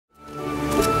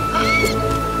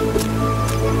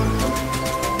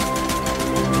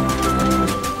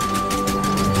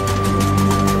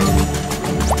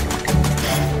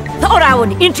bow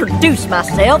and introduce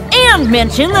myself and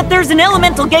mention that there's an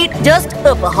elemental gate just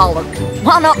up a holler.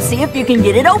 Why not see if you can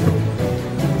get it open?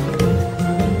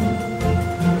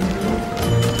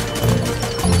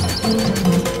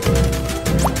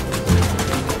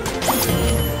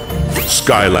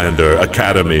 Skylander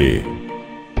Academy.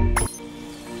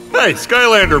 Hey,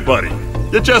 Skylander buddy,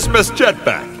 you just missed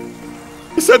Jetpack.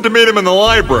 He said to meet him in the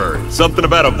library, something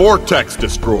about a vortex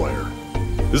destroyer.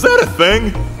 Is that a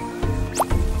thing?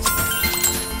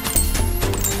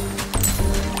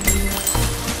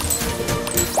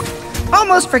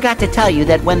 Almost forgot to tell you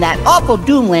that when that awful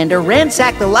Doomlander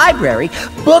ransacked the library,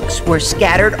 books were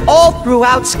scattered all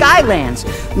throughout Skylands.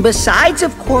 Besides,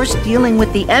 of course, dealing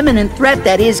with the imminent threat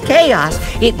that is chaos,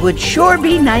 it would sure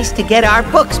be nice to get our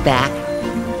books back.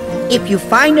 If you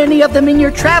find any of them in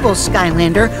your travels,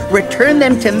 Skylander, return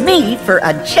them to me for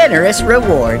a generous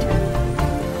reward.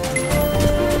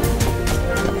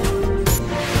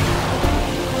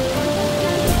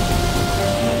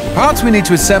 Parts we need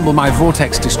to assemble my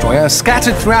vortex destroyer are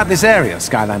scattered throughout this area,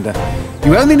 Skylander.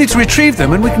 You only need to retrieve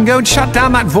them and we can go and shut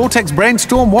down that vortex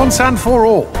brainstorm once and for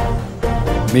all.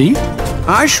 Me?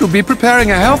 I shall be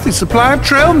preparing a healthy supply of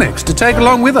trail mix to take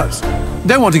along with us.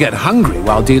 Don't want to get hungry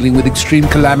while dealing with extreme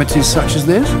calamities such as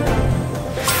this.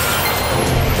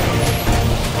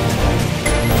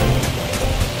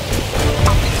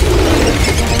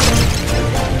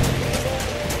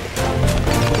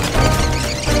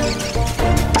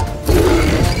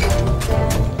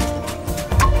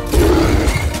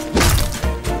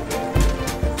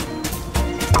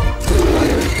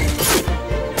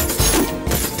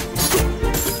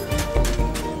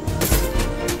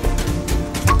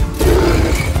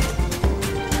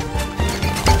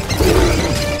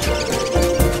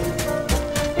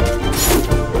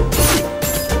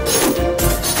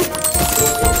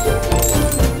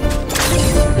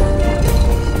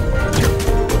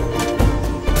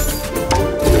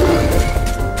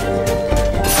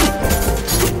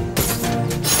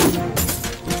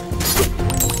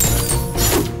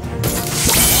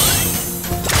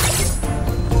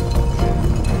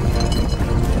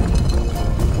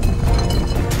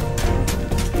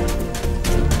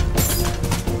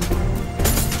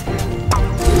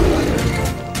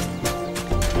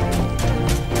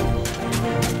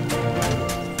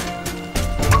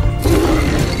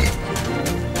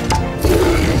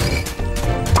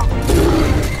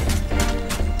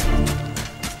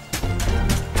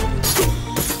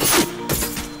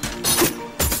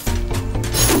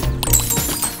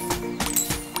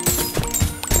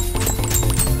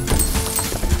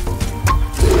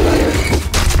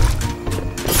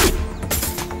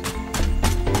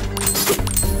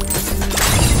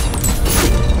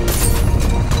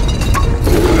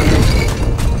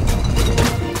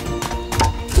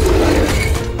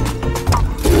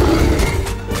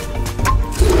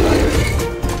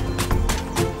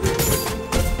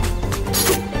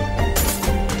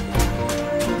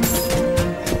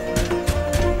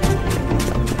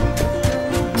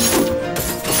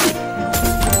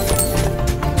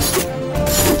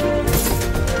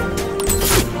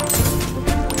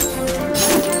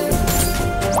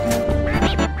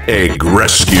 Egg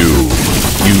Rescue.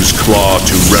 Use Claw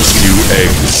to rescue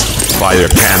eggs. Fire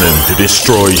cannon to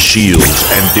destroy shields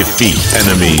and defeat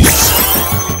enemies.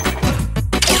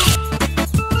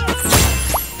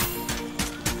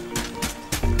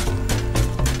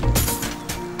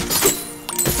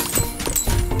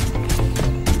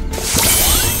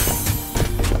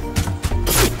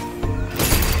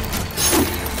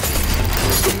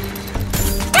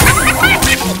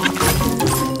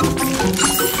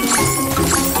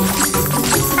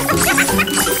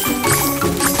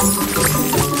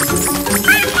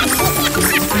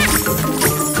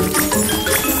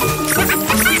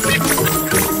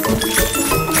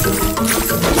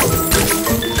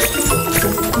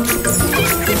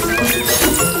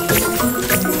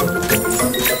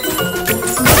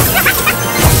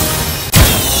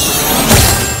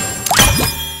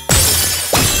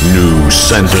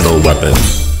 Sentinel weapon.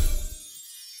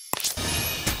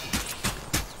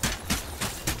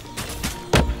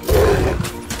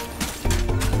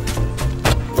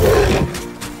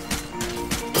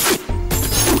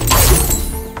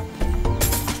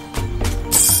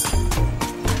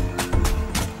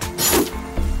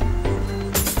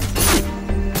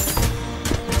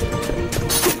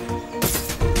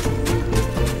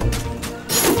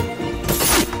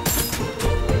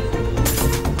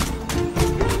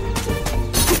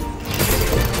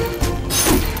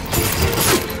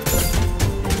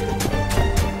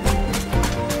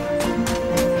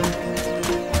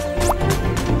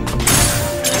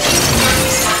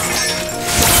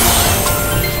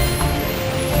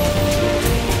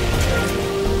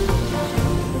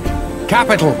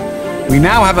 Capital. We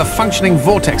now have a functioning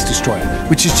vortex destroyer,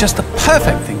 which is just the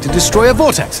perfect thing to destroy a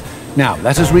vortex. Now,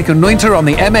 let us reconnoiter on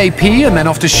the MAP and then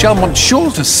off to Shelmont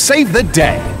Shore to save the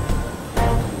day.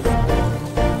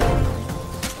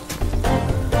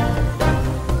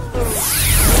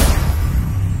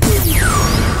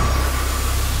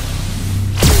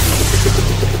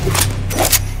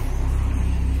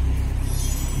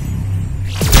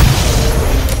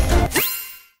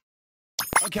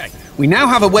 Okay, we now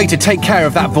have a way to take care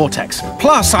of that vortex.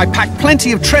 Plus, I packed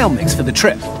plenty of trail mix for the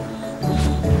trip.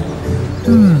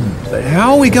 But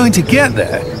how are we going to get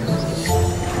there?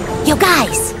 Yo,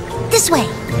 guys! This way!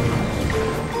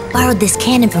 Borrowed this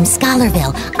cannon from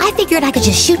Scholarville. I figured I could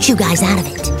just shoot you guys out of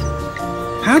it.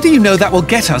 How do you know that will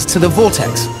get us to the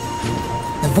vortex?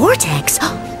 The vortex?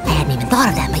 I hadn't even thought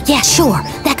of that, but yeah, sure.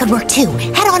 That could work too.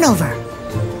 Head on over.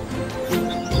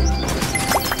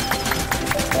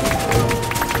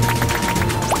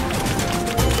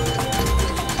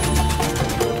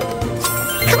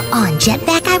 Come on,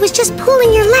 Jetpack, I was just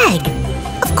pulling your leg.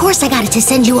 Of course I got it to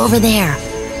send you over there.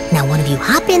 Now one of you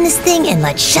hop in this thing and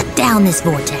let's shut down this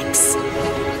vortex.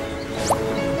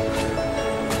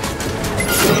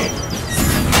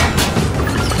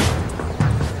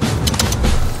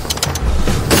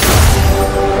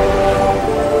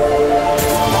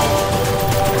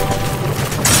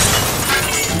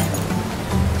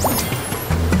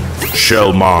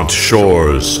 Shelmont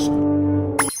Shores.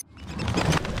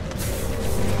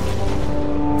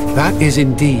 That is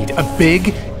indeed a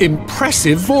big,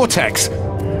 impressive vortex.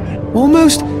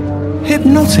 Almost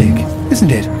hypnotic, isn't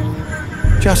it?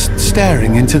 Just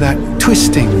staring into that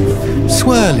twisting,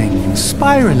 swirling,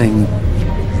 spiraling.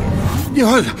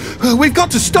 We've got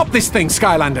to stop this thing,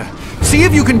 Skylander. See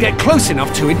if you can get close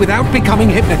enough to it without becoming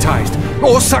hypnotized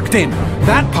or sucked in.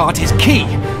 That part is key.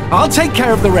 I'll take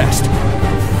care of the rest.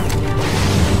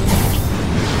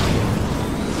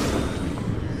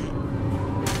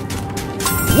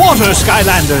 Water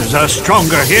Skylanders are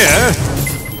stronger here.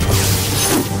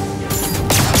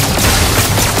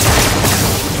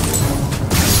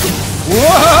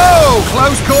 Whoa!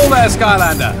 Close call there,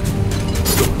 Skylander.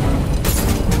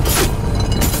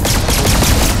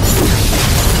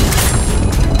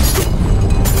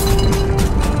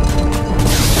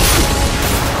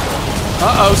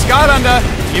 Uh-oh,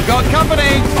 Skylander, you've got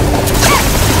company.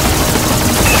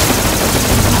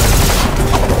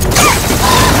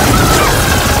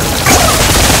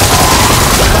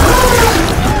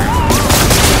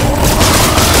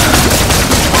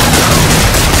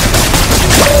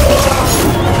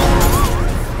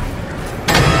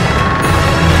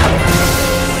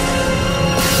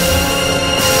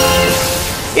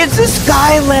 It's a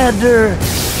Skylander!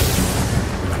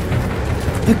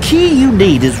 The key you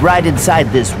need is right inside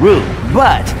this room,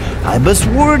 but I must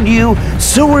warn you,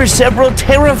 so are several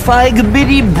terrifying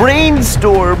mini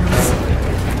brainstorms.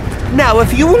 Now,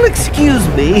 if you will excuse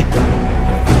me...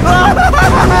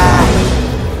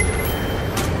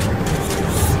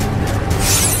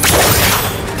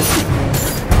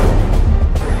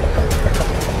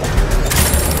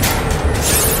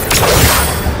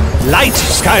 Light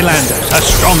Skylanders are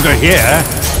stronger here.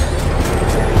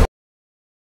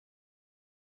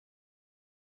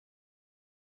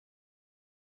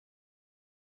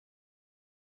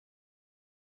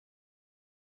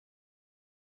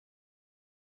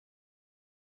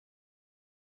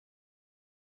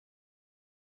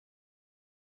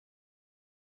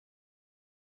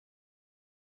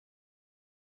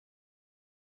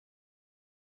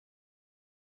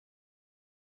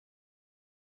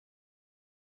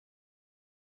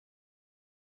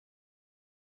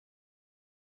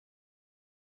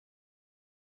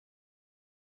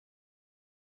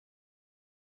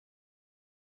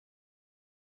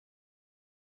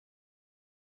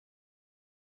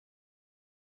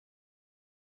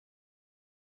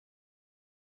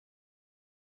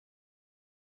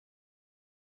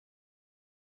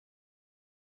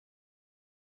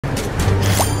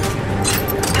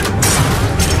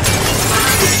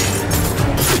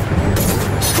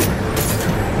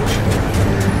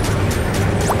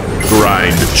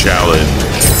 Grind challenge.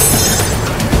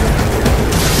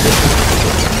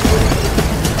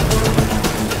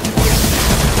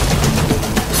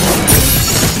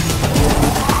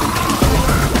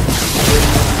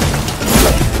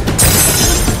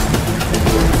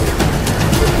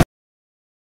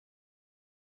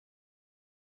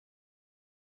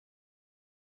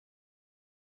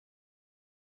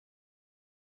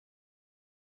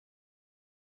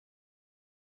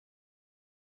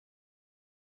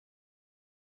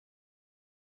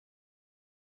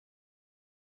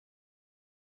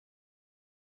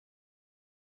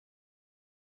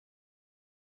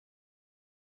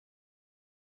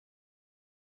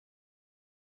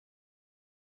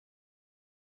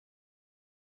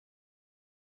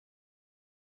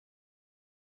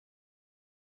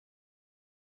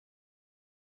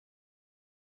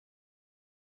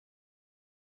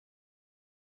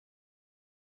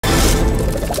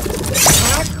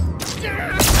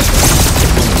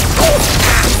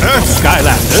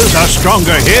 Skylanders are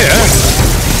stronger here.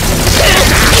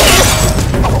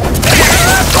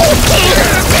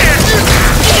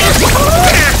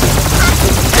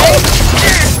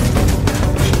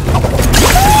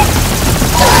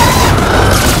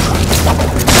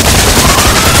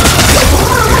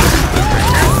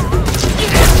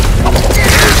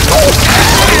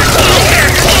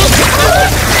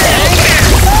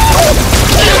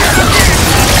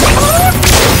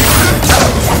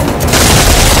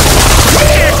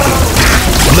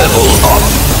 Level up.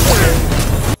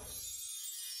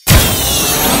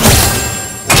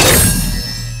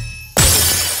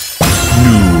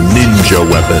 New ninja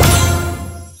weapon.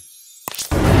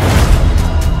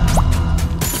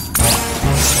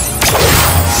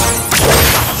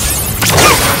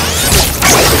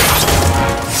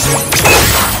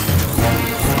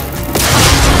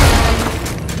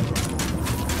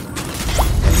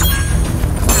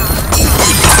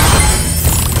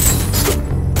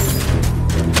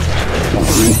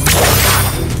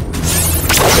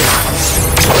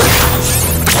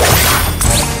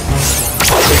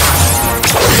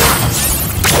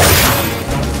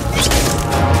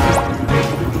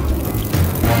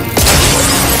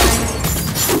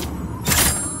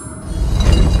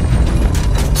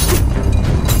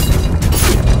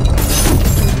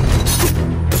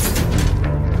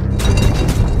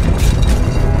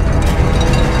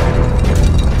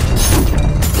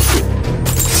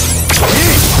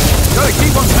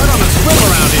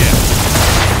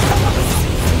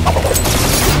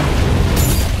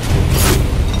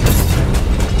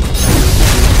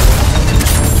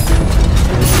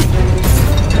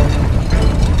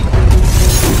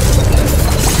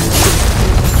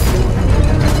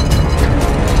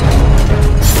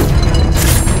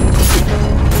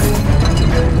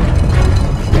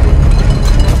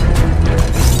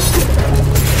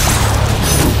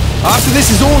 After this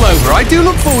is all over, I do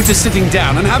look forward to sitting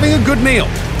down and having a good meal.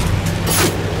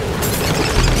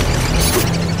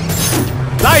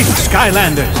 Light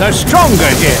Skylanders are stronger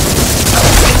here.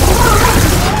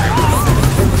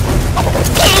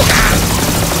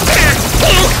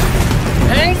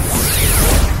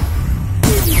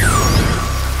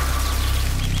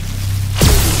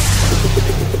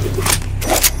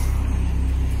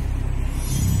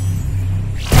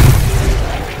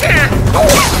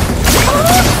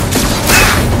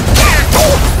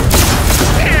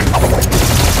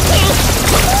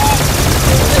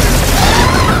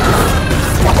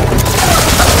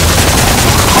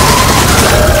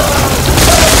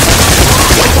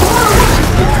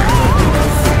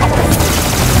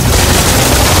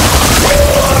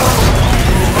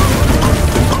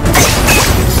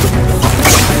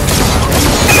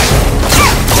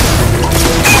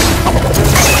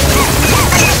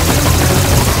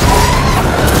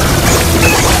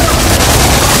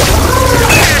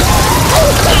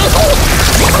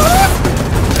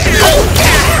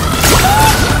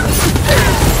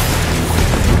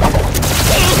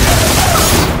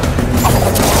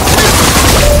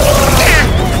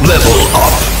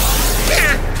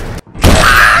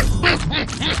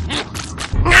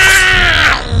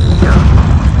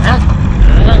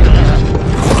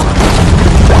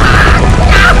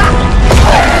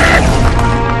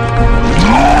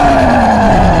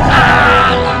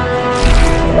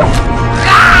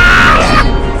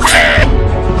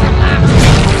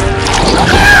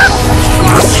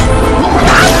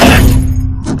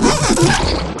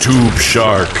 Tube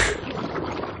Shark.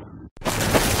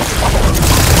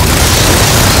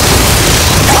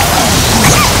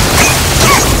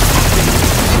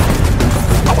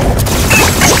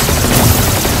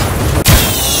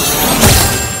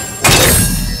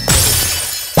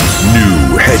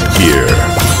 New headgear.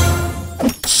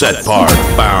 Set part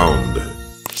found.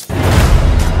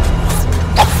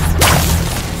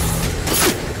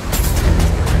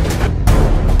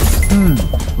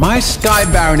 My Sky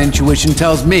Baron intuition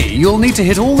tells me you'll need to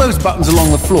hit all those buttons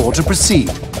along the floor to proceed.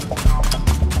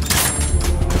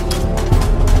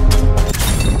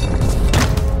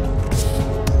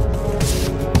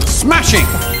 Smashing!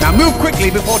 Now move quickly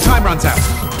before time runs out.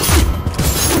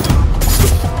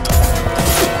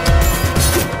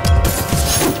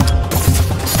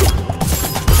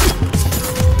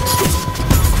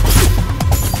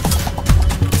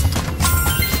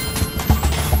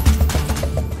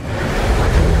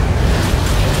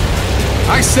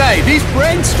 I say, these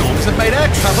brainstorms have made air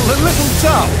travel a little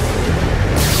tough.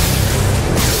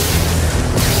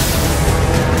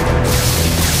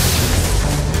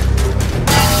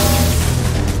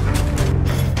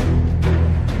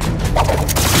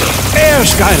 Air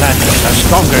Skylanders are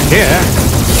stronger here.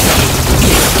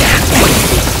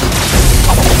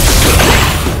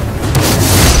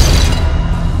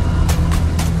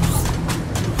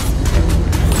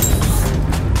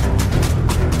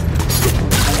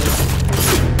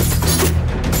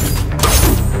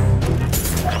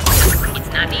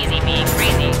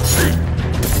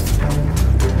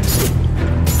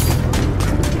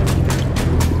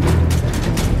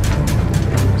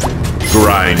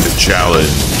 challenge.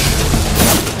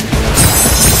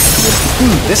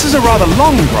 This is a rather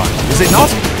long grind, is it not?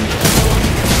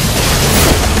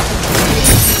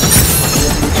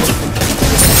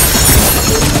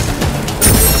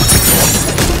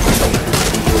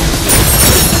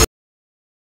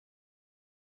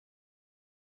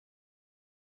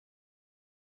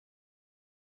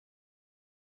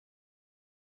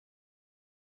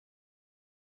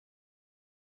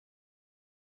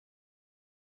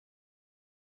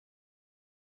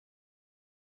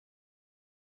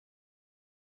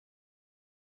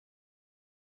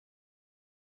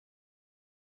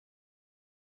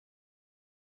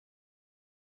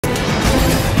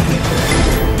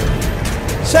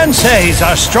 Senseis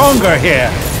are stronger here.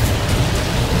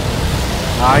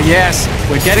 Ah yes,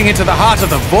 we're getting into the heart of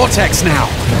the vortex now.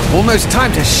 Almost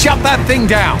time to shut that thing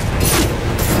down.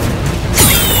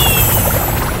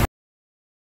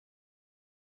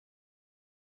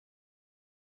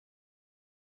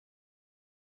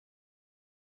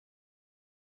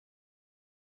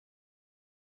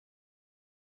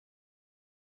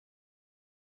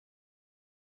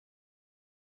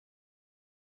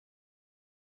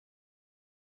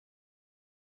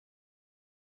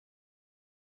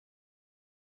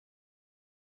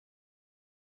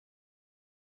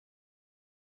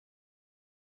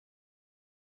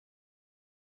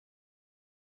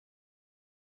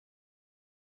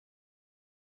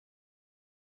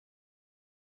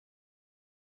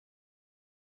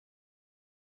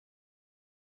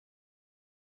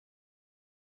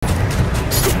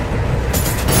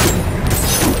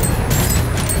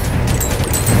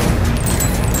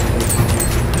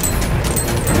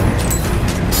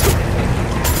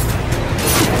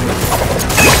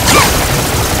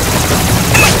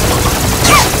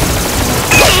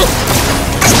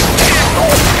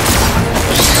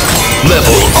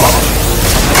 Level up.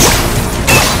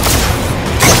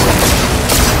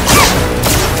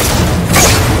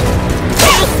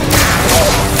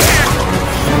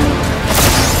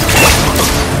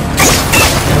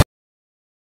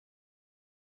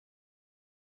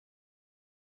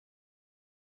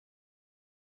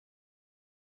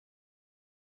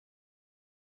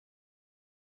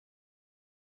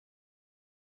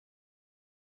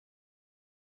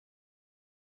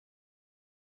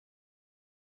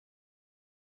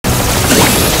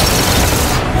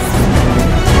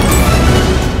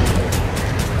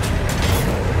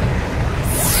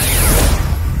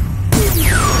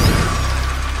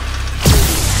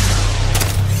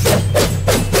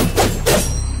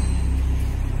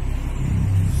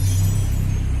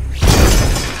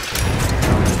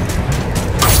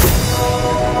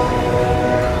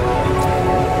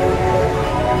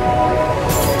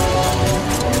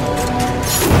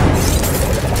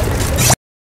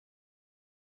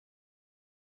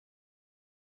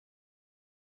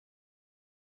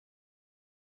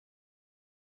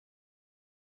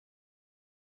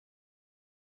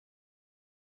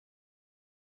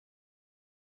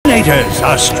 Imaginators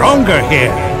are stronger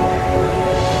here.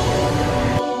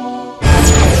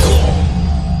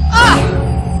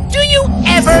 Do you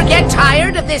ever get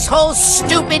tired of this whole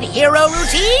stupid hero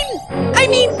routine? I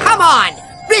mean, come on!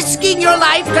 Risking your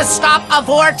life to stop a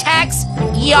vortex?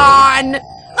 Yawn!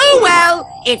 Oh well,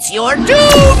 it's your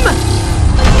doom!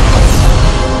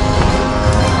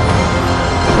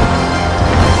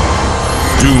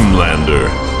 Doomlander.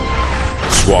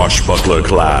 Swashbuckler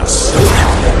class.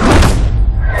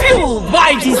 Fueled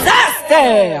by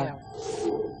disaster!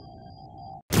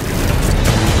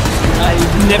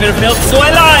 I've never felt so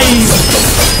alive!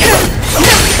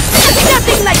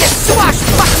 Nothing like a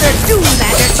swashbuckler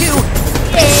Doomlander to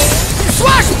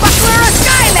swashbuckler a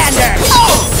Skylander!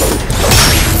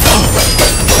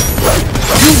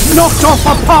 You've knocked off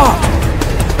a part!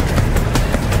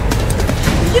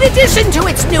 In addition to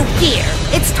its new gear,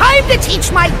 it's time to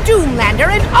teach my Doomlander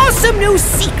an awesome new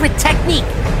secret technique.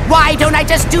 Why don't I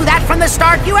just do that from the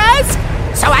start, you ask?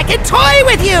 So I can toy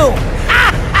with you!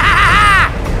 Ha ha ha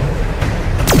ha!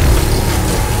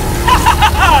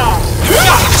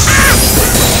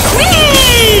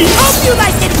 Hope you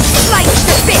like getting sliced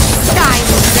to bits,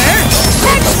 Skylander.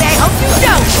 Actually, I hope you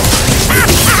don't. Ha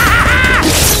ha ha!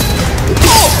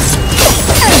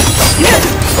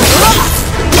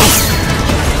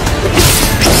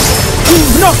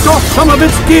 You've knocked off some of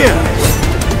its gear!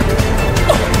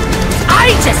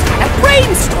 I just had a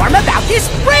brainstorm about this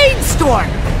brainstorm!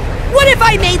 What if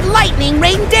I made lightning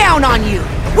rain down on you?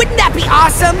 Wouldn't that be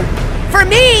awesome? For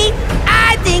me,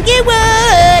 I think it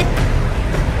would!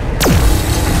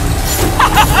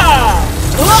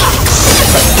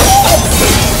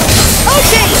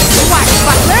 Okay,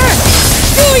 Swashbuckler!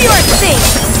 Do your thing!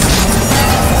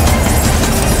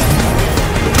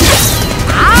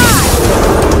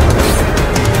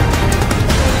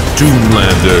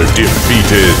 Doomlander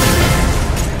defeated.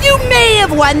 You may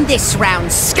have won this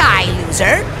round, Sky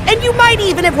Loser, and you might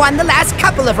even have won the last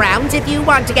couple of rounds if you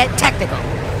want to get technical.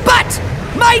 But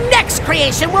my next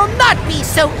creation will not be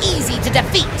so easy to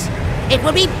defeat. It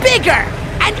will be bigger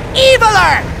and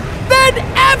eviler than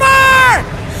ever!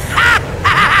 Ha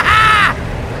ha ha ha!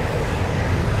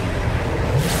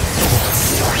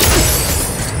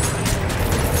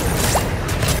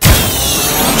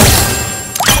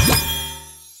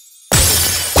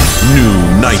 New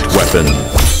night weapon.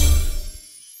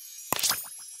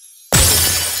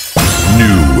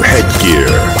 New headgear.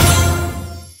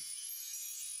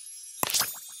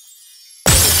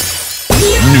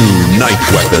 New night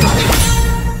weapon.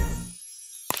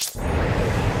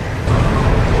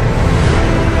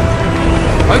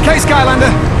 Okay,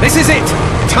 Skylander, this is it.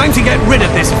 Time to get rid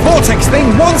of this vortex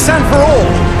thing once and for all.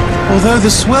 Although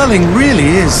the swirling really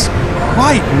is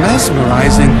quite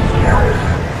mesmerizing.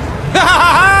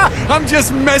 I'm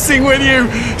just messing with you.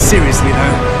 Seriously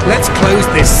though, let's close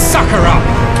this sucker up.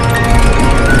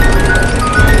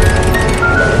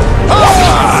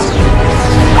 Ah!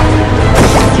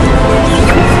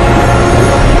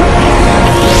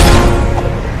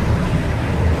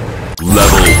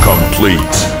 Level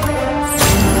complete.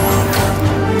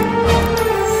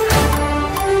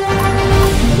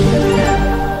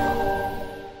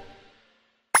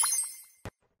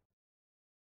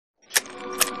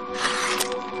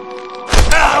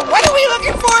 What are we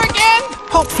looking for again?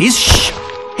 Pop Fizz, shh.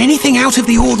 Anything out of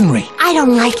the ordinary. I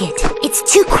don't like it. It's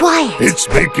too quiet. It's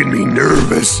making me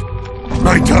nervous.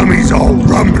 My tummy's all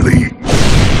rumbly.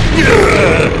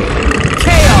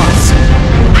 Chaos!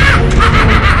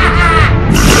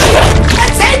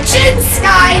 Attention,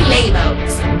 Sky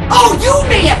Labels! Oh, you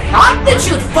may have thought that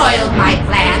you'd foiled my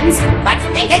plans, but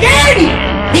think again!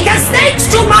 Because thanks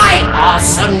to my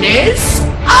awesomeness,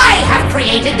 I have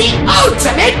created the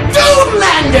ultimate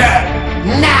Doomlander!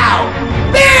 Now,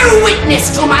 bear witness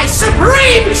to my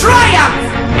supreme triumph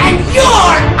and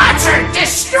your utter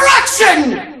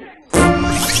destruction!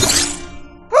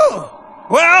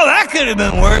 Well, that could have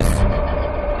been worse.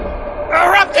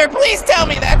 Raptor, please tell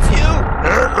me that's you.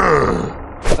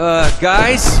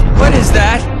 Guys, what is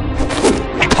that?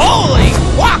 Holy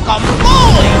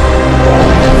guacamole!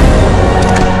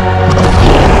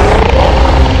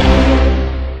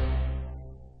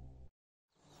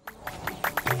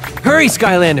 Hurry,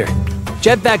 Skylander!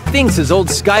 Jetpack thinks his old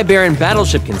Sky Baron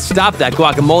battleship can stop that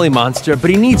guacamole monster, but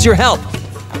he needs your help.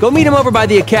 Go meet him over by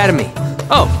the academy.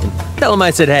 Oh, and tell him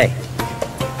I said hey.